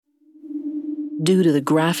Due to the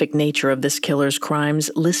graphic nature of this killer's crimes,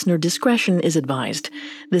 listener discretion is advised.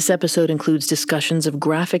 This episode includes discussions of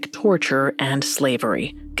graphic torture and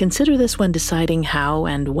slavery. Consider this when deciding how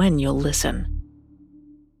and when you'll listen.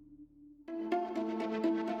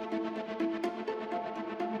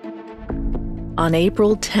 On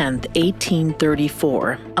April 10,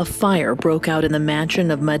 1834, a fire broke out in the mansion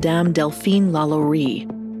of Madame Delphine Lalaurie.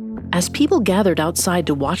 As people gathered outside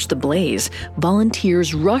to watch the blaze,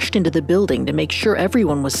 volunteers rushed into the building to make sure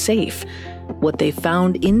everyone was safe. What they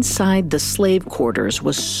found inside the slave quarters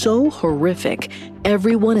was so horrific,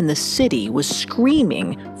 everyone in the city was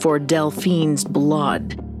screaming for Delphine's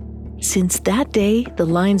blood. Since that day, the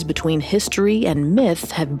lines between history and myth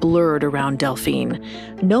have blurred around Delphine.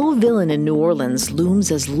 No villain in New Orleans looms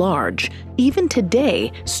as large. Even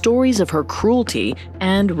today, stories of her cruelty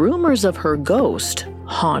and rumors of her ghost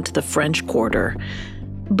haunt the French Quarter.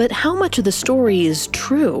 But how much of the story is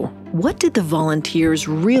true? What did the volunteers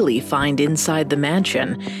really find inside the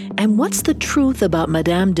mansion? And what's the truth about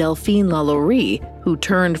Madame Delphine Lalaurie, who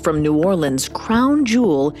turned from New Orleans' crown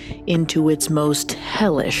jewel into its most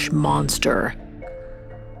hellish monster?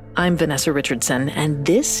 I'm Vanessa Richardson, and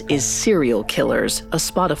this is Serial Killers, a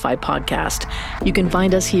Spotify podcast. You can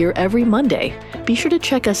find us here every Monday. Be sure to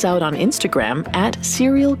check us out on Instagram at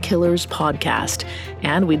Serial Killers Podcast.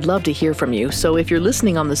 And we'd love to hear from you, so if you're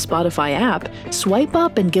listening on the Spotify app, swipe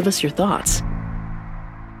up and give us your thoughts.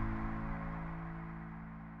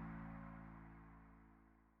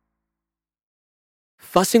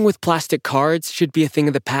 Fussing with plastic cards should be a thing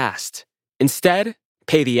of the past. Instead,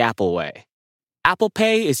 pay the Apple way. Apple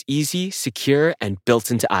Pay is easy, secure, and built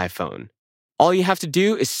into iPhone. All you have to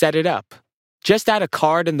do is set it up. Just add a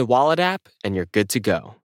card in the Wallet app, and you're good to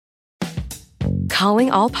go. Calling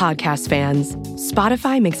all podcast fans,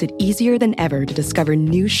 Spotify makes it easier than ever to discover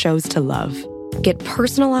new shows to love. Get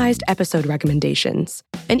personalized episode recommendations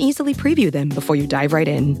and easily preview them before you dive right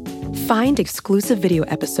in. Find exclusive video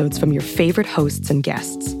episodes from your favorite hosts and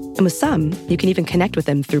guests. And with some, you can even connect with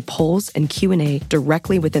them through polls and Q&A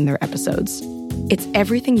directly within their episodes. It's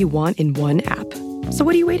everything you want in one app. So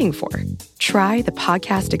what are you waiting for? Try the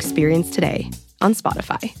podcast experience today on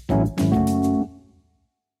Spotify.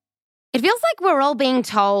 It feels like we're all being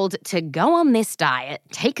told to go on this diet,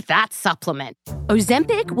 take that supplement.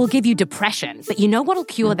 Ozempic will give you depression, but you know what'll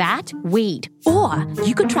cure that? Weed. Or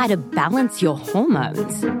you could try to balance your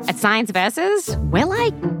hormones. At Science Versus, we're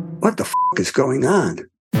like, what the is going on?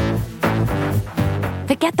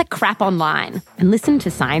 Forget the crap online and listen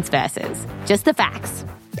to Science Versus. Just the facts.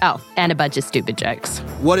 Oh, and a bunch of stupid jokes.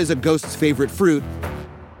 What is a ghost's favorite fruit?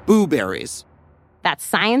 Blueberries. That's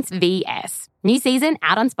Science VS. New season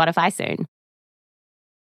out on Spotify soon.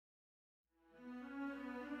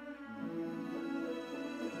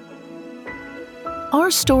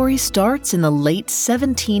 Our story starts in the late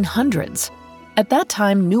 1700s. At that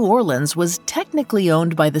time, New Orleans was technically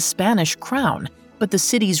owned by the Spanish crown, but the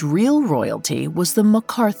city's real royalty was the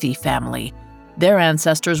McCarthy family. Their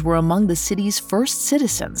ancestors were among the city's first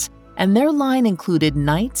citizens, and their line included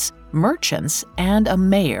knights, merchants, and a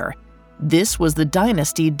mayor. This was the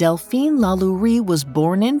dynasty Delphine Lalaurie was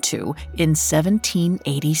born into in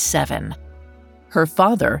 1787. Her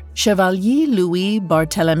father, Chevalier Louis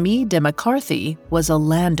Barthélemy de McCarthy, was a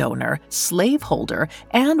landowner, slaveholder,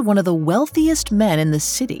 and one of the wealthiest men in the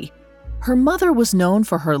city. Her mother was known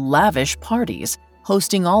for her lavish parties,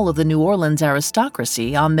 hosting all of the New Orleans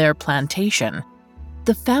aristocracy on their plantation.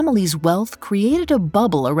 The family's wealth created a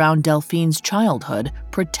bubble around Delphine's childhood,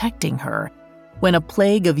 protecting her. When a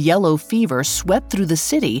plague of yellow fever swept through the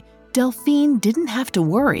city, Delphine didn't have to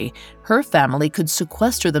worry. Her family could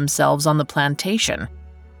sequester themselves on the plantation.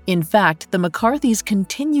 In fact, the McCarthys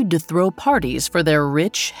continued to throw parties for their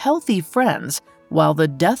rich, healthy friends, while the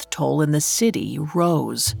death toll in the city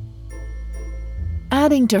rose.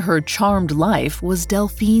 Adding to her charmed life was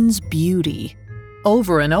Delphine's beauty.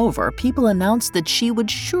 Over and over, people announced that she would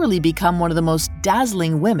surely become one of the most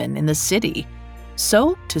dazzling women in the city.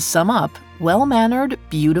 So, to sum up, well-mannered,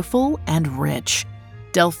 beautiful, and rich,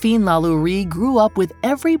 Delphine Lalaurie grew up with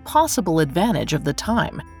every possible advantage of the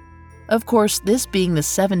time. Of course, this being the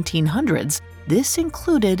 1700s, this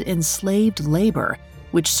included enslaved labor,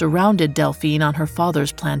 which surrounded Delphine on her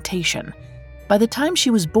father's plantation. By the time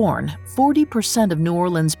she was born, 40% of New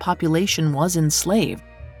Orleans' population was enslaved.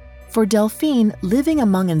 For Delphine, living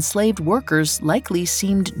among enslaved workers likely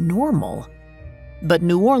seemed normal. But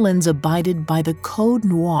New Orleans abided by the Code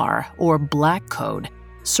Noir, or Black Code.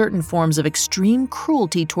 Certain forms of extreme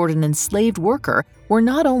cruelty toward an enslaved worker were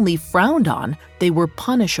not only frowned on, they were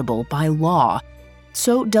punishable by law.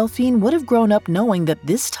 So Delphine would have grown up knowing that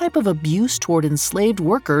this type of abuse toward enslaved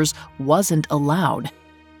workers wasn't allowed.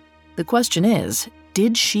 The question is,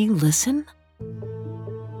 did she listen?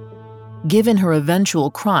 Given her eventual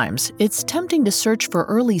crimes, it's tempting to search for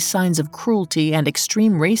early signs of cruelty and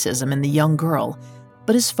extreme racism in the young girl,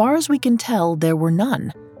 but as far as we can tell, there were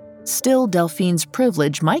none. Still, Delphine's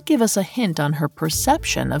privilege might give us a hint on her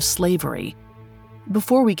perception of slavery.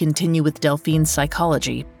 Before we continue with Delphine's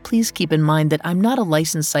psychology, please keep in mind that I'm not a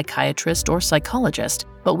licensed psychiatrist or psychologist,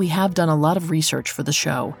 but we have done a lot of research for the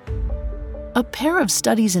show. A pair of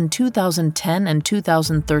studies in 2010 and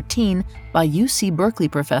 2013 by UC Berkeley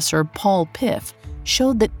professor Paul Piff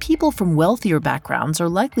showed that people from wealthier backgrounds are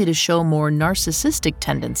likely to show more narcissistic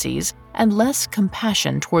tendencies and less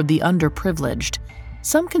compassion toward the underprivileged.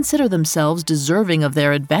 Some consider themselves deserving of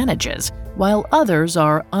their advantages, while others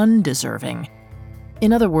are undeserving.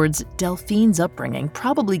 In other words, Delphine's upbringing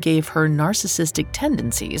probably gave her narcissistic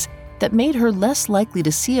tendencies that made her less likely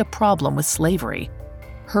to see a problem with slavery.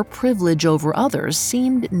 Her privilege over others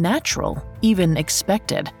seemed natural, even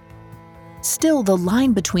expected. Still, the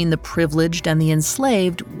line between the privileged and the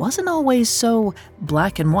enslaved wasn't always so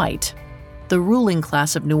black and white. The ruling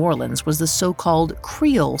class of New Orleans was the so-called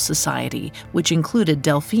Creole Society, which included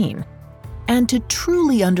Delphine. And to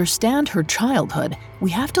truly understand her childhood,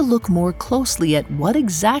 we have to look more closely at what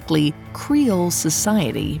exactly Creole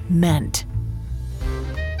Society meant.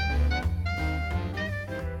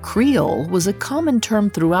 Creole was a common term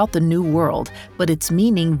throughout the New World, but its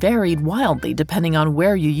meaning varied wildly depending on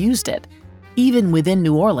where you used it. Even within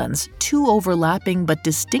New Orleans, two overlapping but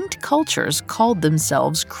distinct cultures called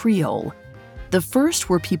themselves Creole. The first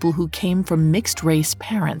were people who came from mixed-race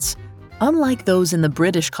parents. Unlike those in the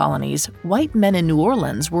British colonies, white men in New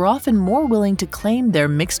Orleans were often more willing to claim their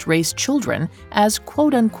mixed-race children as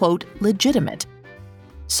quote-unquote legitimate.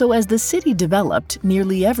 So as the city developed,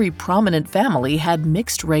 nearly every prominent family had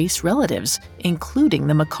mixed-race relatives, including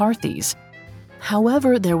the McCarthys.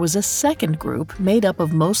 However, there was a second group made up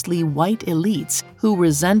of mostly white elites who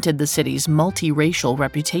resented the city's multiracial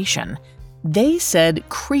reputation. They said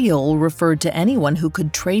Creole referred to anyone who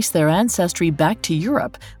could trace their ancestry back to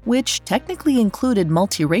Europe, which technically included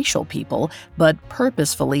multiracial people, but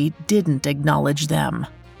purposefully didn't acknowledge them.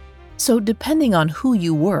 So depending on who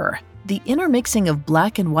you were, the intermixing of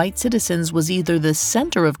black and white citizens was either the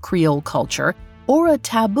center of Creole culture or a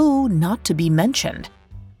taboo not to be mentioned.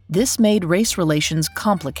 This made race relations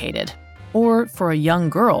complicated, or for a young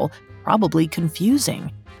girl, probably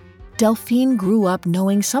confusing. Delphine grew up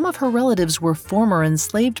knowing some of her relatives were former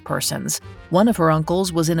enslaved persons. One of her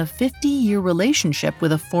uncles was in a 50-year relationship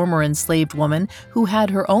with a former enslaved woman who had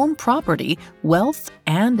her own property, wealth,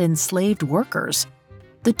 and enslaved workers.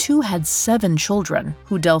 The two had 7 children,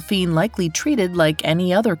 who Delphine likely treated like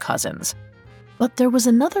any other cousins. But there was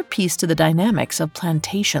another piece to the dynamics of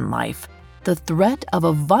plantation life: the threat of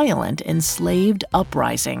a violent enslaved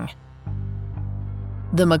uprising.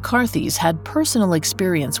 The McCarthys had personal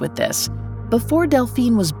experience with this. Before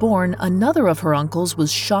Delphine was born, another of her uncles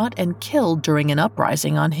was shot and killed during an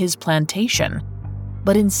uprising on his plantation.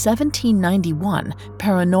 But in 1791,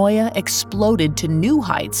 paranoia exploded to new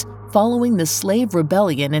heights following the slave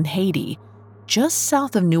rebellion in Haiti. Just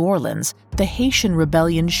south of New Orleans, the Haitian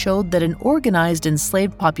rebellion showed that an organized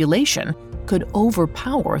enslaved population could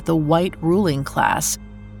overpower the white ruling class.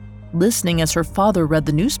 Listening as her father read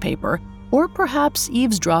the newspaper, or perhaps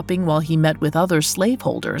eavesdropping while he met with other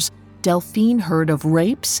slaveholders, Delphine heard of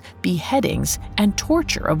rapes, beheadings, and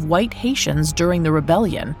torture of white Haitians during the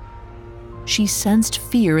rebellion. She sensed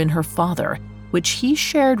fear in her father, which he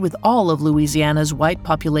shared with all of Louisiana's white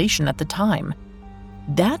population at the time.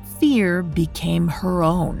 That fear became her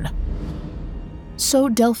own. So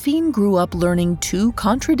Delphine grew up learning 2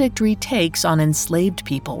 contradictory takes on enslaved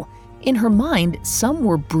people. In her mind, some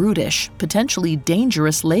were brutish, potentially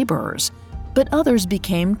dangerous laborers, but others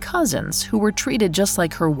became cousins who were treated just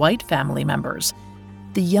like her white family members.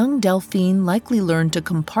 The young Delphine likely learned to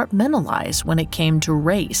compartmentalize when it came to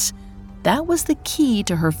race. That was the key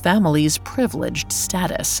to her family's privileged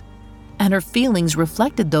status. And her feelings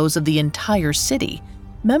reflected those of the entire city.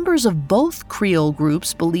 Members of both Creole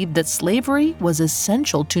groups believed that slavery was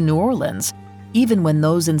essential to New Orleans, even when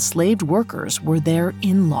those enslaved workers were their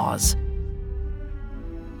in-laws.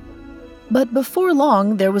 But before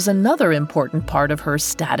long, there was another important part of her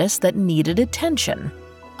status that needed attention: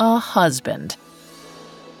 a husband.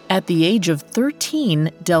 At the age of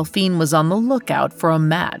 13, Delphine was on the lookout for a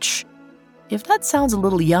match. If that sounds a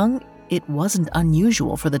little young, it wasn't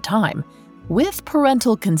unusual for the time. With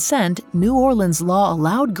parental consent, New Orleans law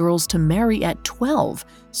allowed girls to marry at 12,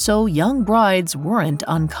 so young brides weren't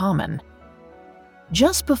uncommon.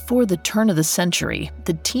 Just before the turn of the century,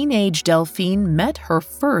 the teenage Delphine met her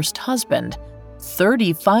first husband,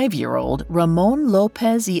 35-year-old Ramon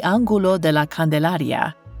Lopez y Angulo de la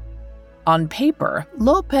Candelaria. On paper,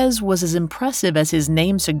 Lopez was as impressive as his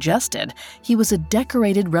name suggested. He was a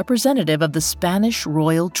decorated representative of the Spanish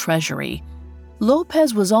royal treasury.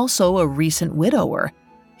 Lopez was also a recent widower.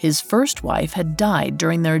 His first wife had died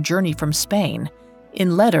during their journey from Spain.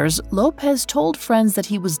 In letters, Lopez told friends that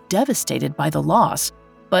he was devastated by the loss,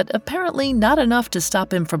 but apparently not enough to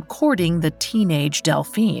stop him from courting the teenage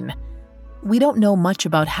Delphine. We don't know much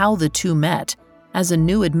about how the two met. As a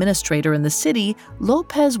new administrator in the city,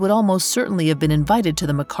 Lopez would almost certainly have been invited to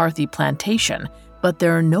the McCarthy plantation, but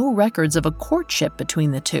there are no records of a courtship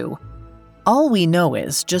between the two. All we know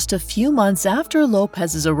is, just a few months after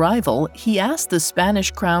Lopez's arrival, he asked the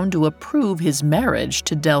Spanish crown to approve his marriage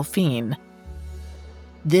to Delphine.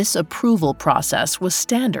 This approval process was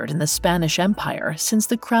standard in the Spanish Empire since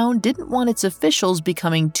the crown didn't want its officials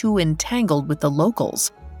becoming too entangled with the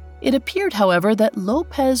locals. It appeared, however, that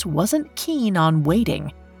Lopez wasn't keen on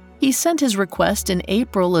waiting. He sent his request in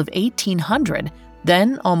April of 1800,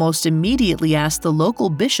 then almost immediately asked the local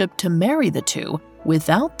bishop to marry the two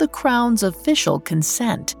without the crown's official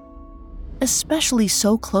consent. Especially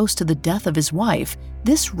so close to the death of his wife,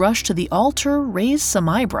 this rush to the altar raised some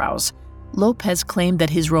eyebrows. Lopez claimed that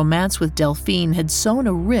his romance with Delphine had sown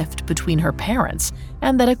a rift between her parents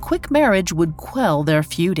and that a quick marriage would quell their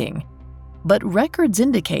feuding. But records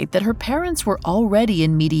indicate that her parents were already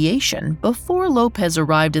in mediation before Lopez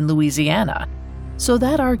arrived in Louisiana, so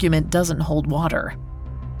that argument doesn't hold water.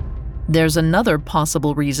 There's another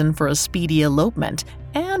possible reason for a speedy elopement,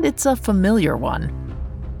 and it's a familiar one.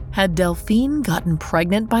 Had Delphine gotten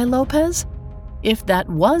pregnant by Lopez? If that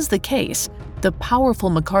was the case, the powerful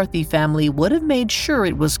McCarthy family would have made sure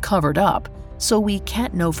it was covered up, so we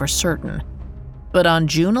can't know for certain. But on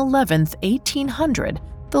June 11, 1800,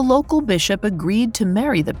 the local bishop agreed to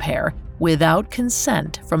marry the pair without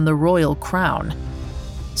consent from the royal crown.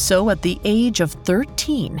 So at the age of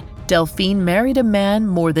 13, Delphine married a man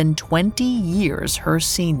more than 20 years her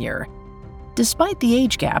senior. Despite the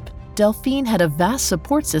age gap, Delphine had a vast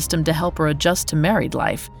support system to help her adjust to married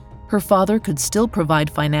life. Her father could still provide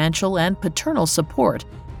financial and paternal support,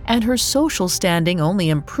 and her social standing only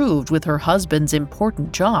improved with her husband's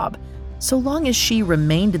important job. So long as she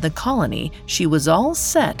remained in the colony, she was all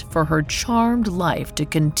set for her charmed life to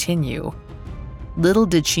continue. Little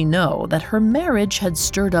did she know that her marriage had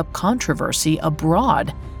stirred up controversy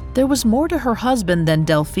abroad. There was more to her husband than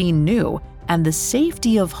Delphine knew, and the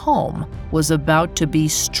safety of home was about to be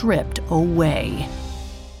stripped away.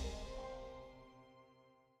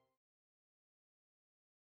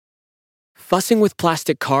 Fussing with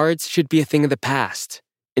plastic cards should be a thing of the past.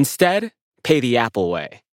 Instead, pay the Apple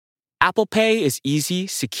way. Apple Pay is easy,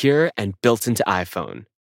 secure, and built into iPhone.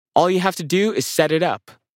 All you have to do is set it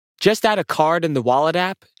up. Just add a card in the Wallet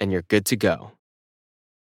app, and you're good to go.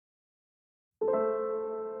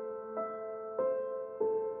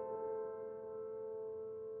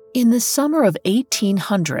 In the summer of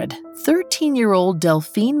 1800, 13-year-old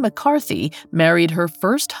Delphine McCarthy married her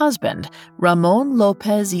first husband, Ramon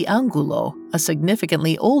Lopez y Angulo, a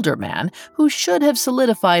significantly older man who should have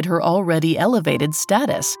solidified her already elevated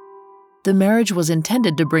status. The marriage was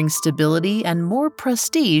intended to bring stability and more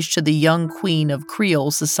prestige to the young queen of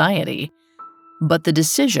Creole society. But the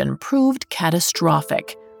decision proved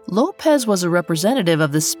catastrophic. Lopez was a representative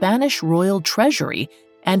of the Spanish royal treasury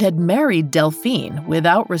and had married Delphine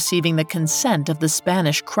without receiving the consent of the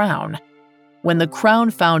Spanish crown. When the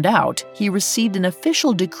crown found out, he received an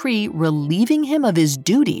official decree relieving him of his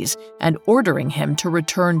duties and ordering him to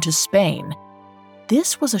return to Spain.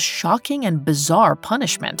 This was a shocking and bizarre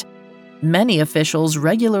punishment. Many officials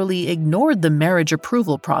regularly ignored the marriage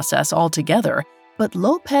approval process altogether, but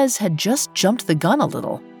Lopez had just jumped the gun a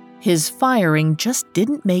little. His firing just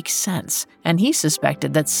didn't make sense, and he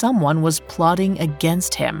suspected that someone was plotting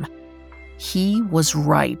against him. He was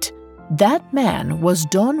right. That man was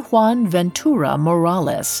Don Juan Ventura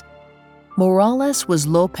Morales. Morales was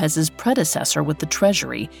Lopez's predecessor with the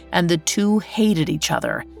Treasury, and the two hated each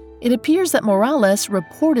other. It appears that Morales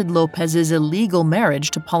reported Lopez's illegal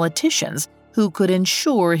marriage to politicians who could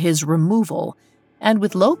ensure his removal. And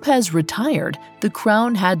with Lopez retired, the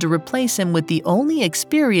crown had to replace him with the only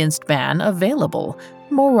experienced man available,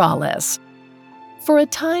 Morales. For a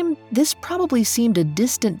time, this probably seemed a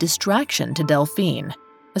distant distraction to Delphine,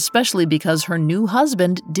 especially because her new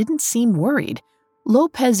husband didn't seem worried.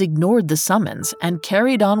 Lopez ignored the summons and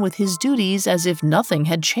carried on with his duties as if nothing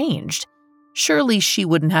had changed. Surely she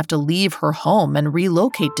wouldn't have to leave her home and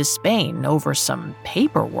relocate to Spain over some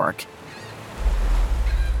paperwork.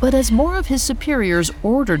 But as more of his superiors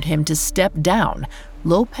ordered him to step down,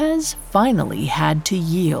 Lopez finally had to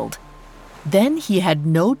yield. Then he had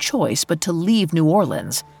no choice but to leave New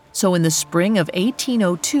Orleans, so in the spring of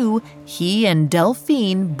 1802, he and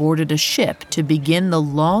Delphine boarded a ship to begin the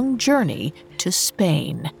long journey to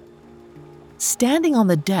Spain. Standing on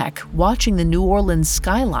the deck, watching the New Orleans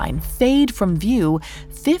skyline fade from view,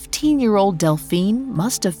 15-year-old Delphine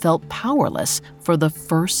must have felt powerless for the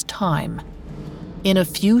first time. In a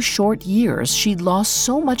few short years, she'd lost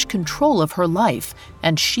so much control of her life,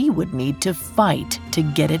 and she would need to fight to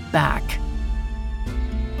get it back.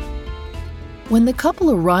 When the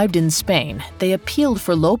couple arrived in Spain, they appealed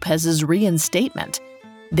for Lopez's reinstatement.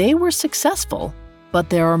 They were successful,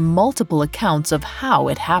 but there are multiple accounts of how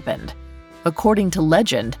it happened. According to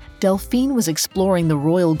legend, Delphine was exploring the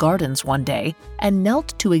royal gardens one day and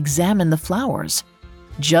knelt to examine the flowers.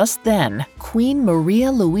 Just then, Queen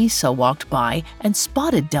Maria Luisa walked by and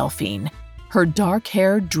spotted Delphine, her dark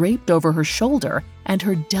hair draped over her shoulder and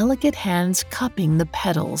her delicate hands cupping the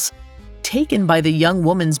petals. Taken by the young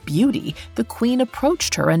woman's beauty, the queen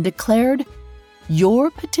approached her and declared,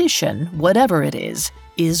 "Your petition, whatever it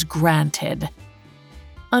is granted."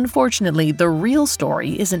 Unfortunately, the real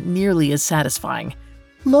story isn't nearly as satisfying.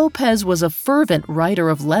 Lopez was a fervent writer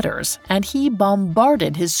of letters, and he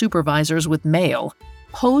bombarded his supervisors with mail.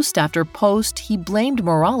 Post after post, he blamed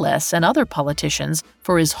Morales and other politicians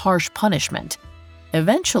for his harsh punishment.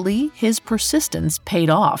 Eventually, his persistence paid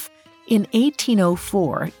off. In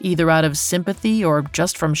 1804, either out of sympathy or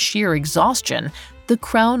just from sheer exhaustion, the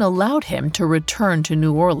crown allowed him to return to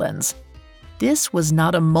New Orleans. This was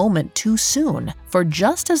not a moment too soon, for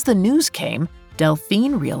just as the news came,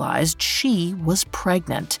 Delphine realized she was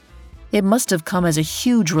pregnant. It must have come as a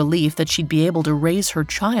huge relief that she'd be able to raise her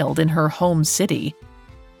child in her home city.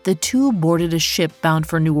 The two boarded a ship bound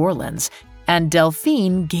for New Orleans, and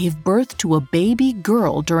Delphine gave birth to a baby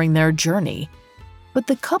girl during their journey. But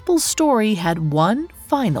the couple's story had one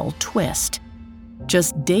final twist.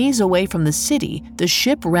 Just days away from the city, the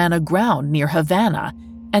ship ran aground near Havana,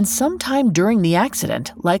 and sometime during the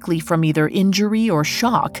accident, likely from either injury or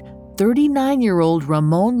shock, 39-year-old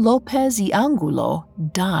Ramon Lopez y Angulo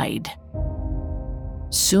died.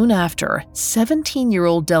 Soon after,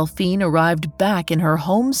 17-year-old Delphine arrived back in her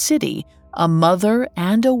home city, a mother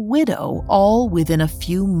and a widow all within a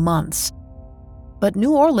few months. But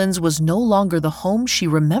New Orleans was no longer the home she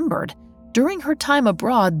remembered. During her time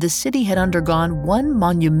abroad, the city had undergone one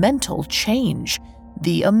monumental change.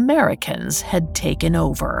 The Americans had taken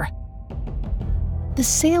over. The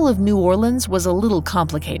sale of New Orleans was a little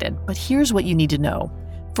complicated, but here's what you need to know.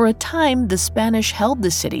 For a time, the Spanish held the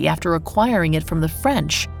city after acquiring it from the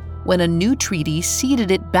French. When a new treaty ceded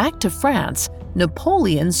it back to France,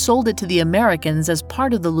 Napoleon sold it to the Americans as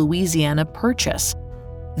part of the Louisiana Purchase.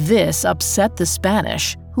 This upset the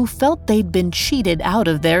Spanish, who felt they'd been cheated out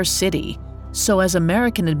of their city. So as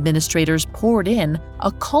American administrators poured in,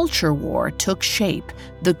 a culture war took shape,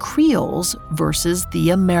 the Creoles versus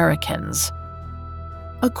the Americans.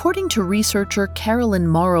 According to researcher Carolyn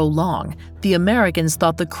Morrow Long, the Americans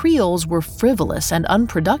thought the Creoles were frivolous and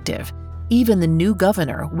unproductive. Even the new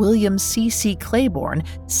governor, William C.C. Claiborne,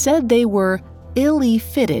 said they were illy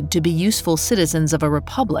fitted to be useful citizens of a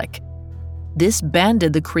republic. This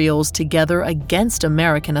banded the Creoles together against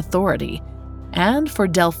American authority. And for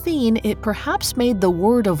Delphine, it perhaps made the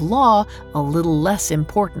word of law a little less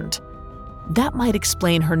important. That might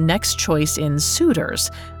explain her next choice in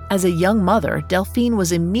suitors. As a young mother, Delphine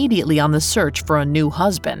was immediately on the search for a new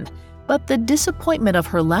husband, but the disappointment of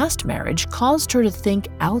her last marriage caused her to think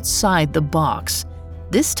outside the box.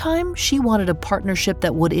 This time, she wanted a partnership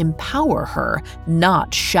that would empower her,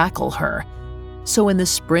 not shackle her. So in the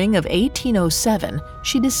spring of 1807,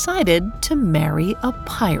 she decided to marry a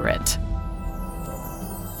pirate.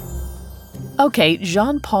 Okay,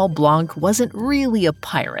 Jean-Paul Blanc wasn't really a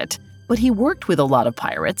pirate, but he worked with a lot of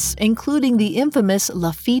pirates, including the infamous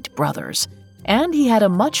Lafitte brothers, and he had a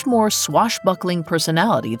much more swashbuckling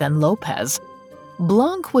personality than Lopez.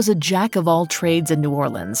 Blanc was a jack of all trades in New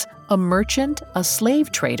Orleans, a merchant, a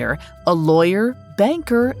slave trader, a lawyer,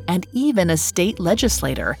 banker, and even a state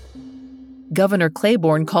legislator. Governor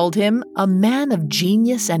Claiborne called him a man of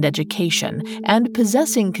genius and education and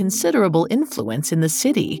possessing considerable influence in the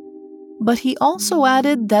city. But he also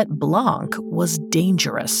added that Blanc was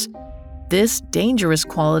dangerous. This dangerous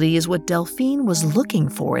quality is what Delphine was looking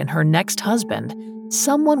for in her next husband,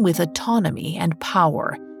 someone with autonomy and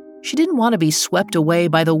power. She didn't want to be swept away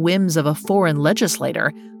by the whims of a foreign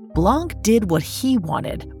legislator. Blanc did what he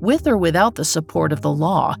wanted, with or without the support of the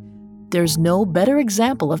law. There's no better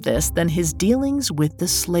example of this than his dealings with the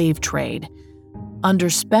slave trade.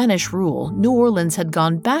 Under Spanish rule, New Orleans had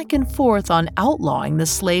gone back and forth on outlawing the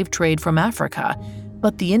slave trade from Africa,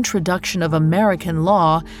 but the introduction of American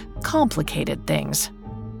law complicated things.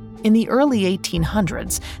 In the early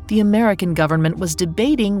 1800s, the American government was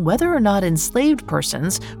debating whether or not enslaved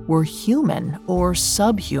persons were human or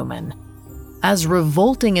subhuman. As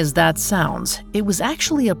revolting as that sounds, it was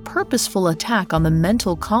actually a purposeful attack on the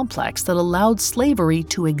mental complex that allowed slavery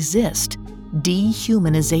to exist: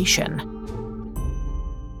 dehumanization.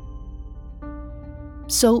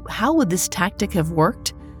 So, how would this tactic have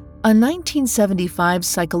worked? A 1975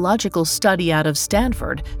 psychological study out of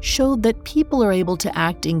Stanford showed that people are able to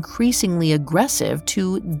act increasingly aggressive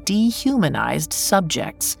to dehumanized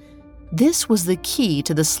subjects. This was the key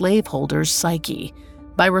to the slaveholders' psyche.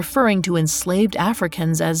 By referring to enslaved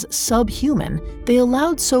Africans as subhuman, they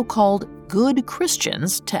allowed so-called good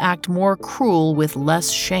Christians to act more cruel with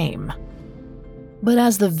less shame. But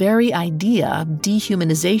as the very idea of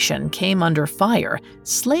dehumanization came under fire,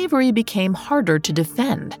 slavery became harder to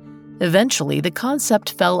defend. Eventually, the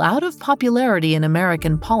concept fell out of popularity in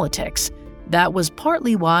American politics. That was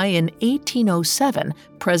partly why in 1807,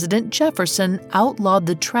 President Jefferson outlawed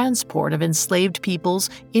the transport of enslaved peoples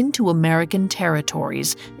into American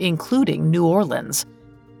territories, including New Orleans.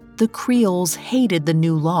 The Creoles hated the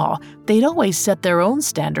new law. They'd always set their own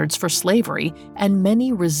standards for slavery, and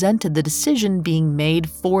many resented the decision being made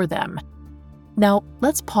for them. Now,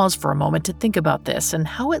 let's pause for a moment to think about this and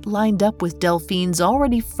how it lined up with Delphine's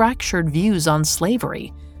already fractured views on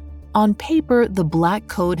slavery. On paper, the Black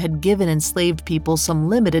Code had given enslaved people some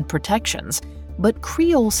limited protections, but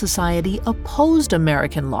Creole society opposed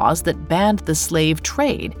American laws that banned the slave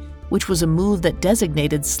trade, which was a move that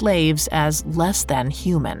designated slaves as less than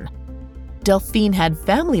human. Delphine had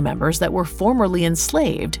family members that were formerly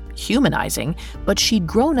enslaved, humanizing, but she'd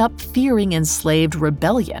grown up fearing enslaved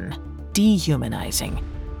rebellion, dehumanizing.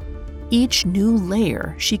 Each new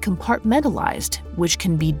layer she compartmentalized, which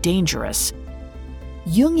can be dangerous.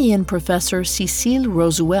 Jungian professor Cécile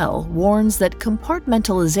Rosuel warns that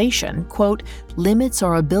compartmentalization, quote, limits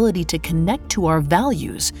our ability to connect to our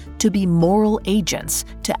values, to be moral agents,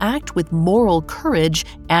 to act with moral courage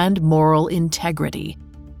and moral integrity.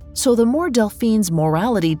 So the more Delphine's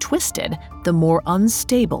morality twisted, the more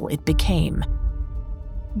unstable it became.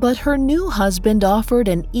 But her new husband offered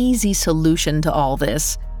an easy solution to all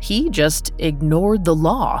this. He just ignored the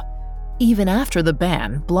law. Even after the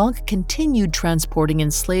ban, Blanc continued transporting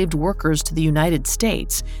enslaved workers to the United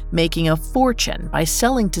States, making a fortune by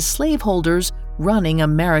selling to slaveholders running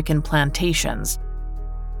American plantations.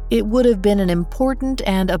 It would have been an important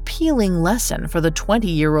and appealing lesson for the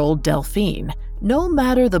 20-year-old Delphine. No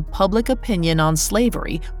matter the public opinion on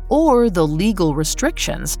slavery or the legal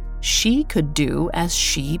restrictions, she could do as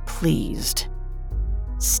she pleased.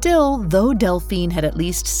 Still, though Delphine had at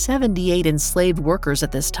least 78 enslaved workers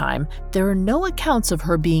at this time, there are no accounts of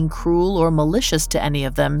her being cruel or malicious to any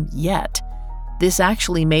of them yet. This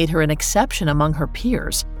actually made her an exception among her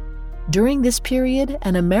peers. During this period,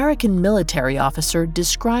 an American military officer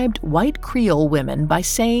described white Creole women by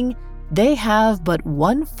saying, "They have but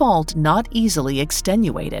one fault not easily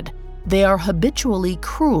extenuated. They are habitually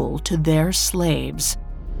cruel to their slaves."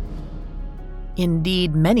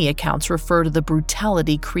 Indeed, many accounts refer to the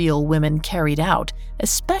brutality Creole women carried out,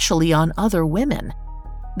 especially on other women.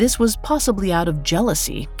 This was possibly out of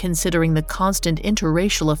jealousy, considering the constant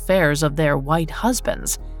interracial affairs of their white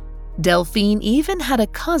husbands. Delphine even had a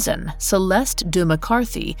cousin, Celeste de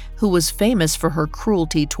McCarthy, who was famous for her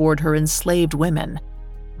cruelty toward her enslaved women.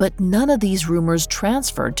 But none of these rumors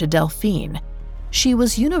transferred to Delphine. She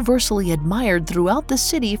was universally admired throughout the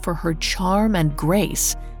city for her charm and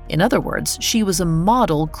grace. In other words, she was a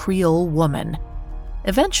model Creole woman.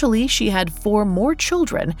 Eventually, she had 4 more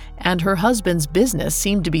children, and her husband's business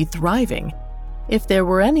seemed to be thriving. If there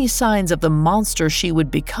were any signs of the monster she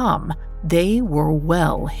would become, they were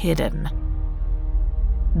well hidden.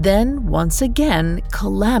 Then, once again,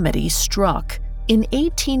 calamity struck. In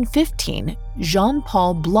 1815,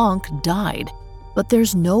 Jean-Paul Blanc died. But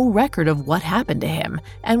there's no record of what happened to him,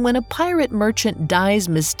 and when a pirate merchant dies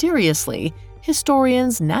mysteriously,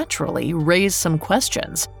 historians naturally raise some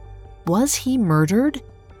questions. Was he murdered?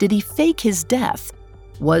 Did he fake his death?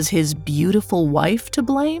 Was his beautiful wife to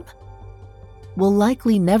blame? We'll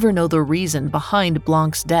likely never know the reason behind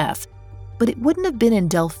Blanc's death, but it wouldn't have been in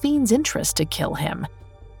Delphine's interest to kill him.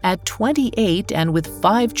 At 28 and with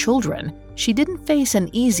 5 children, she didn't face an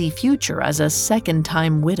easy future as a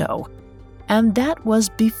second-time widow. And that was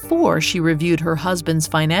before she reviewed her husband's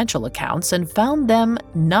financial accounts and found them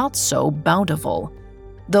not so bountiful.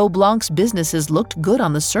 Though Blanc's businesses looked good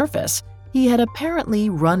on the surface, he had apparently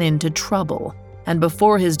run into trouble. and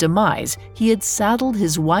before his demise, he had saddled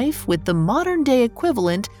his wife with the modern-day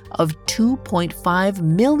equivalent of $2.5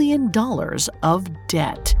 million of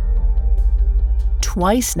debt.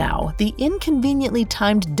 Twice now, the inconveniently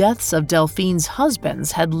timed deaths of Delphine's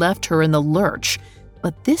husbands had left her in the lurch,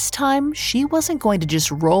 but this time she wasn't going to just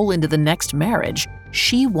roll into the next marriage.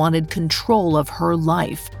 She wanted control of her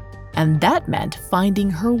life, and that meant finding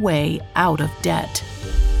her way out of debt.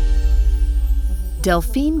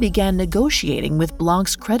 Delphine began negotiating with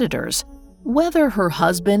Blanc's creditors. Whether her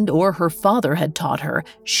husband or her father had taught her,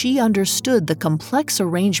 she understood the complex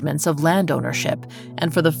arrangements of land ownership,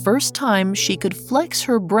 and for the first time she could flex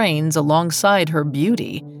her brains alongside her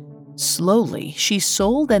beauty. Slowly, she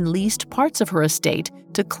sold and leased parts of her estate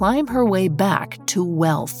to climb her way back to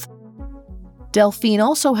wealth. Delphine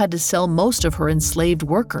also had to sell most of her enslaved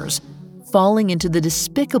workers, falling into the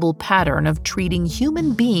despicable pattern of treating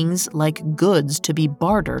human beings like goods to be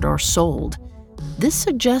bartered or sold. This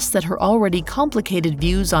suggests that her already complicated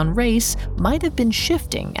views on race might have been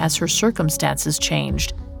shifting as her circumstances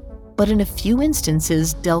changed. But in a few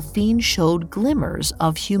instances, Delphine showed glimmers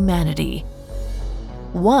of humanity.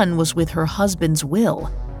 One was with her husband's will.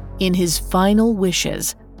 In his final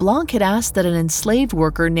wishes, Blanc had asked that an enslaved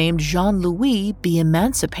worker named Jean-Louis be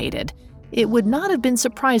emancipated. It would not have been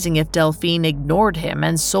surprising if Delphine ignored him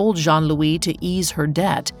and sold Jean-Louis to ease her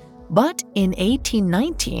debt. But in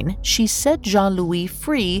 1819, she set Jean-Louis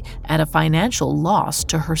free at a financial loss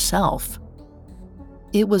to herself.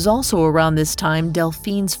 It was also around this time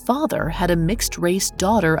Delphine's father had a mixed-race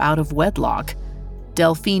daughter out of wedlock.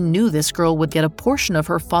 Delphine knew this girl would get a portion of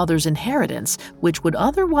her father's inheritance, which would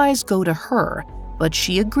otherwise go to her, but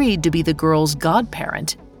she agreed to be the girl's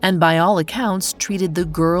godparent, and by all accounts treated the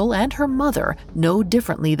girl and her mother no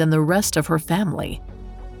differently than the rest of her family.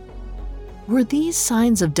 Were these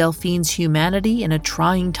signs of Delphine's humanity in a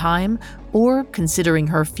trying time, or, considering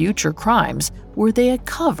her future crimes, were they a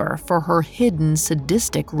cover for her hidden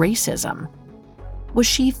sadistic racism? Was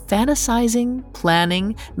she fantasizing,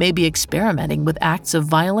 planning, maybe experimenting with acts of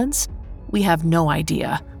violence? We have no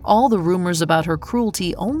idea. All the rumors about her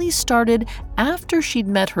cruelty only started after she'd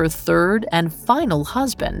met her third and final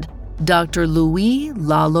husband, Dr. Louis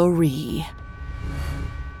Lalaurie.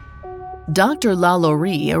 Dr.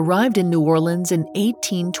 Lalaurie arrived in New Orleans in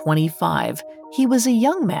 1825. He was a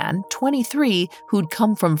young man, 23, who'd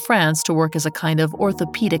come from France to work as a kind of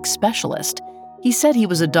orthopedic specialist. He said he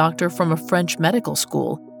was a doctor from a French medical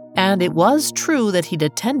school, and it was true that he'd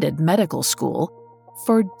attended medical school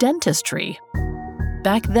for dentistry.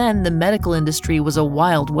 Back then, the medical industry was a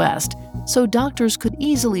Wild West, so doctors could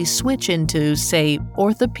easily switch into, say,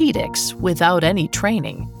 orthopedics without any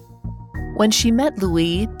training. When she met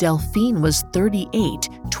Louis, Delphine was 38,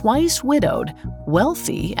 twice widowed,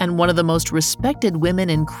 wealthy, and one of the most respected women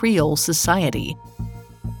in Creole society.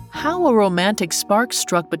 How a romantic spark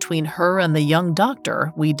struck between her and the young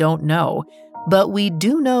doctor, we don't know, but we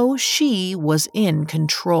do know she was in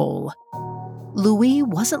control. Louis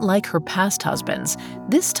wasn't like her past husbands.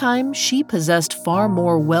 This time, she possessed far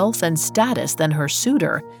more wealth and status than her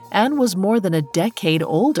suitor, and was more than a decade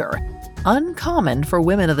older, uncommon for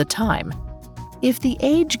women of the time. If the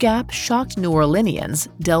age gap shocked New Orleanians,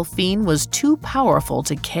 Delphine was too powerful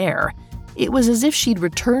to care. It was as if she'd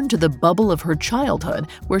returned to the bubble of her childhood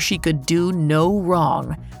where she could do no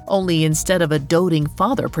wrong, only instead of a doting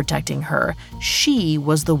father protecting her, she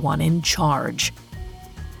was the one in charge.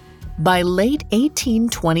 By late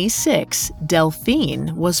 1826,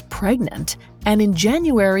 Delphine was pregnant, and in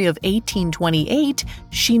January of 1828,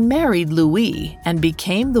 she married Louis and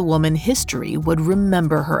became the woman history would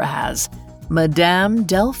remember her as, Madame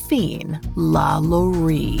Delphine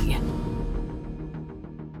Lalaurie.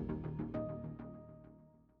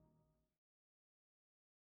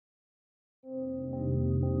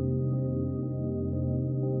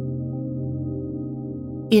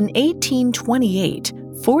 In 1828,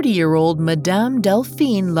 40-year-old Madame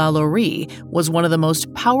Delphine Lalaurie was one of the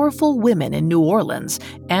most powerful women in New Orleans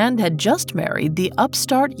and had just married the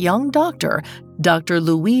upstart young doctor, Dr.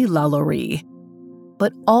 Louis Lalaurie.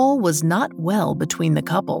 But all was not well between the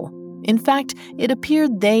couple. In fact, it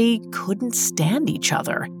appeared they couldn't stand each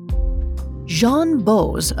other. Jean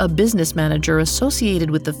Bose, a business manager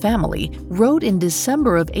associated with the family, wrote in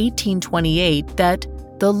December of 1828 that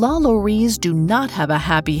the Lalauries do not have a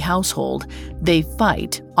happy household. They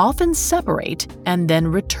fight, often separate, and then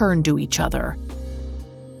return to each other.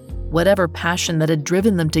 Whatever passion that had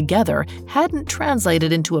driven them together hadn't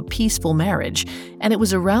translated into a peaceful marriage, and it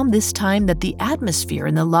was around this time that the atmosphere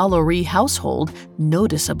in the Lalaurie household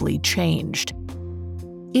noticeably changed.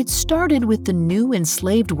 It started with the new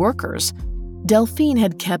enslaved workers. Delphine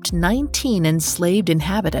had kept 19 enslaved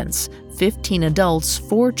inhabitants, 15 adults,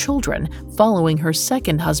 4 children, following her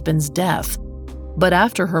second husband's death. But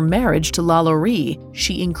after her marriage to Lalaurie,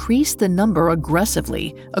 she increased the number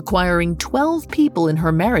aggressively, acquiring 12 people in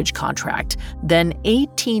her marriage contract, then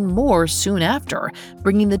 18 more soon after,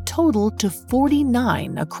 bringing the total to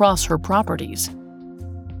 49 across her properties.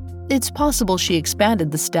 It's possible she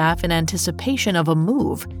expanded the staff in anticipation of a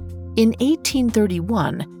move. In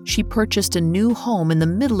 1831, she purchased a new home in the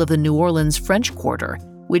middle of the New Orleans French Quarter,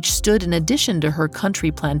 which stood in addition to her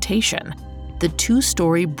country plantation. The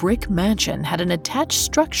 2-story brick mansion had an attached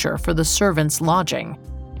structure for the servants' lodging.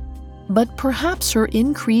 But perhaps her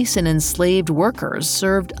increase in enslaved workers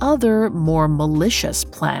served other, more malicious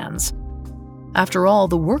plans. After all,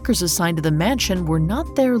 the workers assigned to the mansion were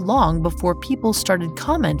not there long before people started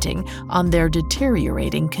commenting on their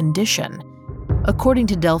deteriorating condition. According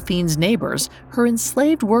to Delphine's neighbors, her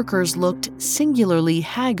enslaved workers looked singularly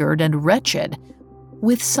haggard and wretched,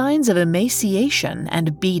 with signs of emaciation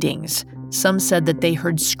and beatings. Some said that they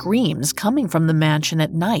heard screams coming from the mansion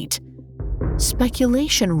at night.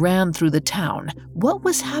 Speculation ran through the town. What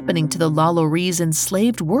was happening to the Lalauries'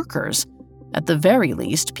 enslaved workers? At the very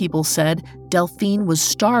least, people said Delphine was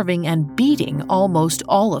starving and beating almost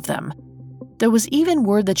all of them. There was even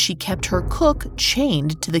word that she kept her cook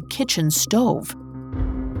chained to the kitchen stove.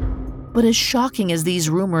 But as shocking as these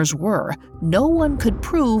rumors were, no one could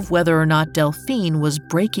prove whether or not Delphine was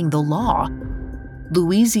breaking the law.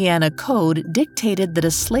 Louisiana code dictated that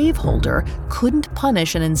a slaveholder couldn't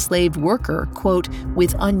punish an enslaved worker, quote,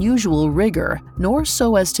 with unusual rigor, nor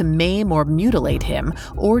so as to maim or mutilate him,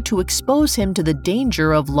 or to expose him to the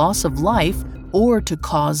danger of loss of life, or to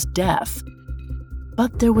cause death.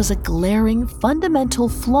 But there was a glaring, fundamental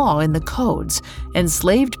flaw in the codes.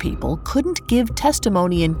 Enslaved people couldn't give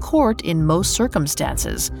testimony in court in most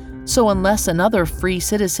circumstances. So unless another free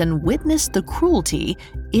citizen witnessed the cruelty,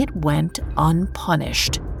 it went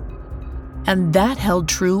unpunished. And that held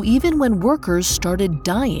true even when workers started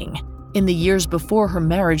dying. In the years before her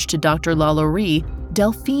marriage to Dr. Lalaurie,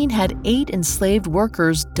 Delphine had 8 enslaved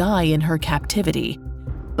workers die in her captivity.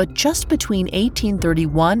 But just between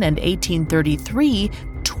 1831 and 1833,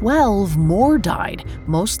 12 more died,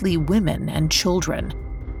 mostly women and children.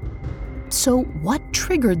 So what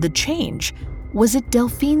triggered the change? Was it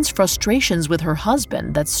Delphine's frustrations with her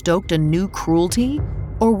husband that stoked a new cruelty?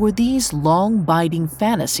 Or were these long-biding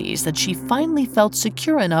fantasies that she finally felt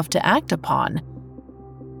secure enough to act upon?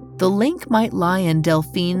 The link might lie in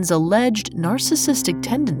Delphine's alleged narcissistic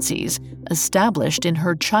tendencies established in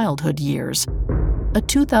her childhood years. A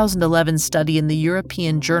 2011 study in the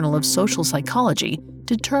European Journal of Social Psychology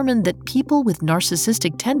determined that people with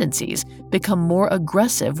narcissistic tendencies become more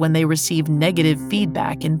aggressive when they receive negative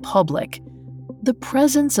feedback in public. The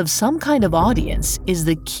presence of some kind of audience is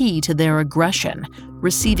the key to their aggression.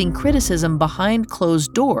 Receiving criticism behind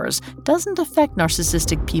closed doors doesn't affect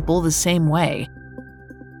narcissistic people the same way.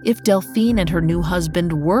 If Delphine and her new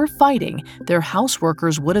husband were fighting, their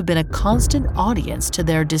houseworkers would have been a constant audience to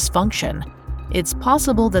their dysfunction. It's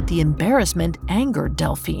possible that the embarrassment angered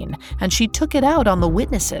Delphine, and she took it out on the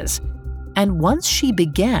witnesses. And once she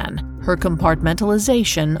began, her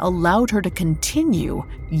compartmentalization allowed her to continue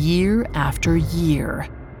year after year.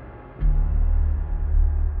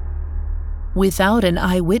 Without an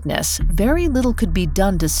eyewitness, very little could be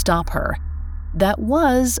done to stop her. That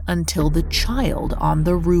was until the child on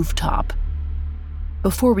the rooftop.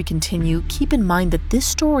 Before we continue, keep in mind that this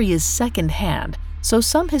story is secondhand, so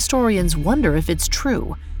some historians wonder if it's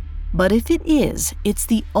true. But if it is, it's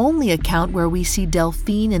the only account where we see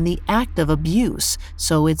Delphine in the act of abuse,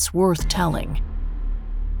 so it's worth telling.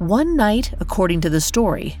 One night, according to the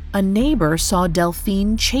story, a neighbor saw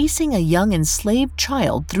Delphine chasing a young enslaved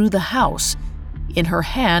child through the house. In her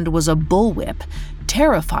hand was a bullwhip.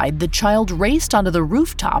 Terrified, the child raced onto the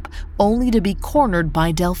rooftop, only to be cornered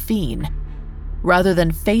by Delphine. Rather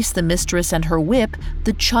than face the mistress and her whip,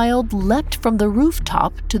 the child leapt from the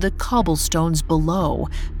rooftop to the cobblestones below,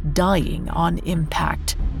 dying on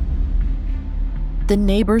impact. The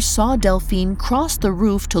neighbors saw Delphine cross the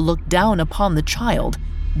roof to look down upon the child,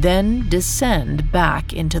 then descend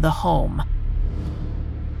back into the home.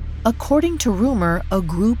 According to rumor, a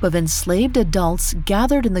group of enslaved adults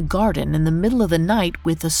gathered in the garden in the middle of the night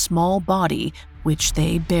with a small body, which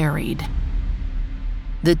they buried.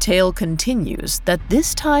 The tale continues that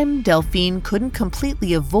this time Delphine couldn't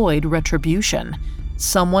completely avoid retribution.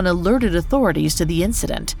 Someone alerted authorities to the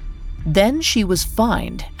incident. Then she was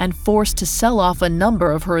fined and forced to sell off a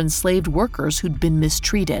number of her enslaved workers who'd been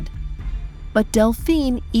mistreated. But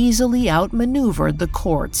Delphine easily outmaneuvered the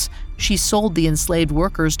courts. She sold the enslaved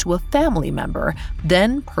workers to a family member,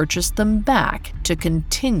 then purchased them back to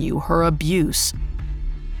continue her abuse.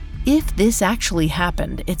 If this actually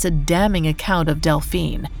happened, it's a damning account of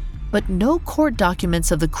Delphine. But no court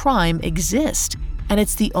documents of the crime exist, and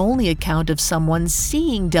it's the only account of someone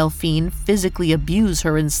seeing Delphine physically abuse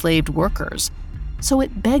her enslaved workers. So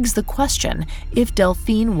it begs the question, if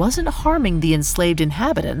Delphine wasn't harming the enslaved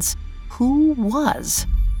inhabitants, who was?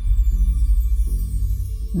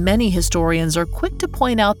 Many historians are quick to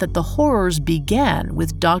point out that the horrors began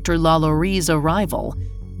with Dr. Lalaurie's arrival.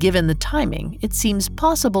 Given the timing, it seems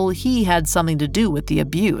possible he had something to do with the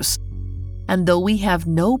abuse. And though we have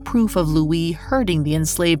no proof of Louis hurting the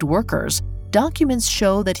enslaved workers, documents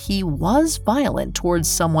show that he was violent towards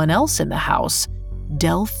someone else in the house,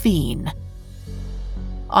 Delphine.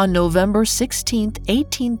 On November 16,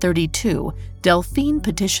 1832, Delphine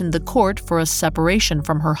petitioned the court for a separation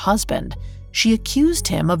from her husband. She accused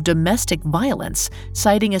him of domestic violence,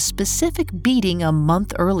 citing a specific beating a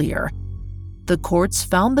month earlier. The courts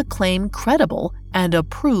found the claim credible and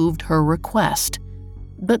approved her request.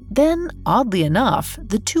 But then, oddly enough,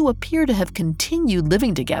 the two appear to have continued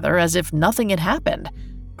living together as if nothing had happened.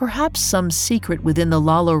 Perhaps some secret within the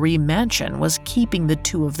Lalaurie mansion was keeping the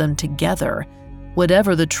two of them together.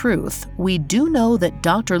 Whatever the truth, we do know that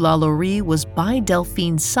Dr. Lalaurie was by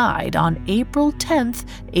Delphine's side on April 10,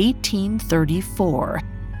 1834,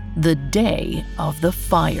 the day of the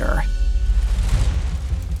fire.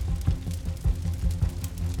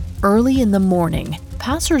 Early in the morning,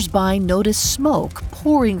 passers-by noticed smoke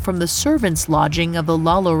pouring from the servants' lodging of the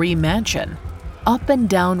Lalaurie mansion. Up and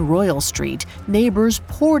down Royal Street, neighbors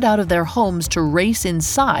poured out of their homes to race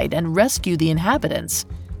inside and rescue the inhabitants.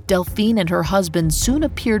 Delphine and her husband soon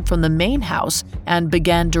appeared from the main house and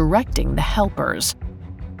began directing the helpers.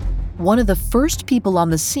 One of the first people on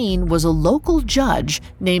the scene was a local judge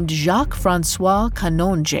named Jacques-François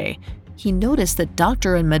Canonge. He noticed that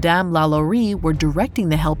Dr. and Madame Lalaurie were directing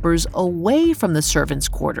the helpers away from the servants'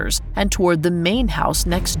 quarters and toward the main house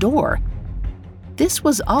next door. This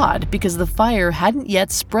was odd because the fire hadn't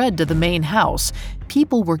yet spread to the main house.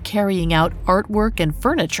 People were carrying out artwork and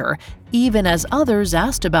furniture, even as others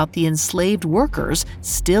asked about the enslaved workers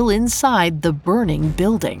still inside the burning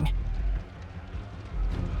building.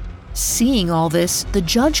 Seeing all this, the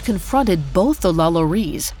judge confronted both the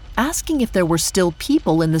Lalauries, asking if there were still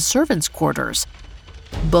people in the servants' quarters.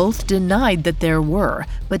 Both denied that there were,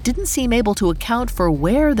 but didn't seem able to account for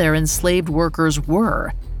where their enslaved workers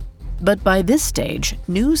were. But by this stage,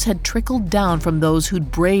 news had trickled down from those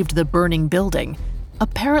who'd braved the burning building.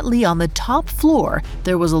 Apparently, on the top floor,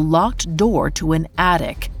 there was a locked door to an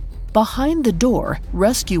attic. Behind the door,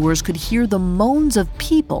 rescuers could hear the moans of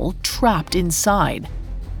people trapped inside.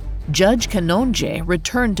 Judge Canonge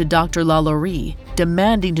returned to Dr. Lalaurie,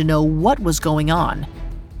 demanding to know what was going on.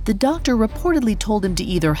 The doctor reportedly told him to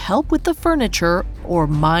either help with the furniture or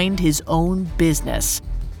mind his own business.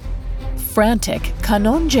 Frantic,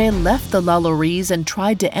 Canonge left the Lalauries and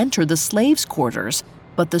tried to enter the slaves' quarters,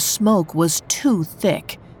 but the smoke was too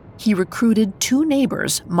thick. He recruited two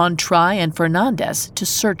neighbors, Montray and Fernandez, to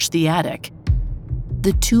search the attic.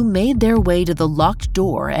 The two made their way to the locked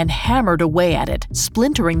door and hammered away at it,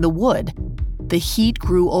 splintering the wood. The heat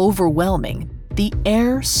grew overwhelming, the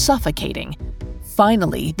air suffocating.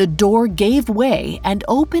 Finally, the door gave way and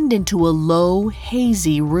opened into a low,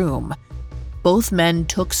 hazy room. Both men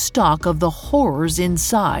took stock of the horrors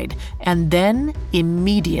inside and then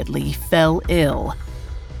immediately fell ill.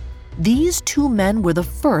 These two men were the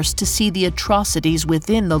first to see the atrocities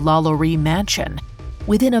within the Lalaurie mansion.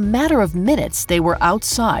 Within a matter of minutes, they were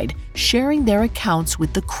outside, sharing their accounts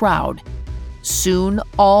with the crowd. Soon,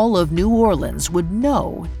 all of New Orleans would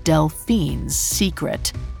know Delphine's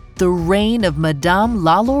secret. The reign of Madame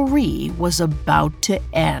Lalaurie was about to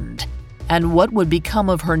end, and what would become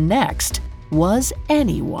of her next was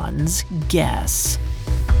anyone's guess.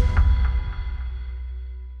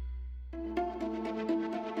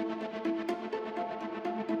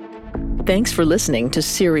 Thanks for listening to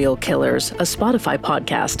Serial Killers, a Spotify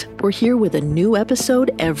podcast. We're here with a new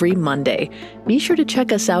episode every Monday. Be sure to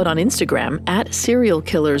check us out on Instagram at Serial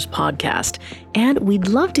Killers Podcast. And we'd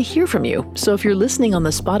love to hear from you. So if you're listening on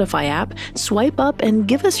the Spotify app, swipe up and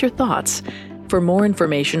give us your thoughts. For more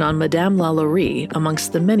information on Madame Lalaurie,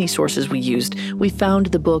 amongst the many sources we used, we found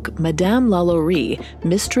the book Madame Lalaurie,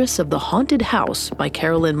 Mistress of the Haunted House by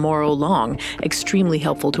Carolyn Morrow Long, extremely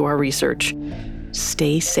helpful to our research.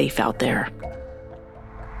 Stay safe out there.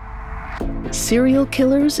 Serial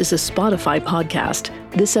Killers is a Spotify podcast.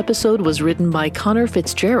 This episode was written by Connor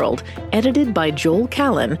Fitzgerald, edited by Joel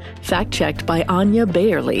Callan, fact-checked by Anya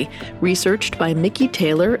Bayerly, researched by Mickey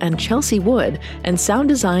Taylor and Chelsea Wood, and sound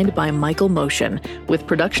designed by Michael Motion, with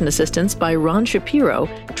production assistance by Ron Shapiro,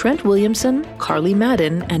 Trent Williamson, Carly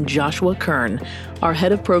Madden, and Joshua Kern. Our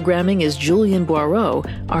head of programming is Julian Boireau,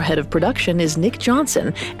 our head of production is Nick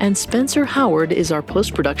Johnson, and Spencer Howard is our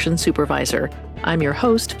post-production supervisor. I'm your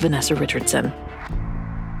host, Vanessa Richardson.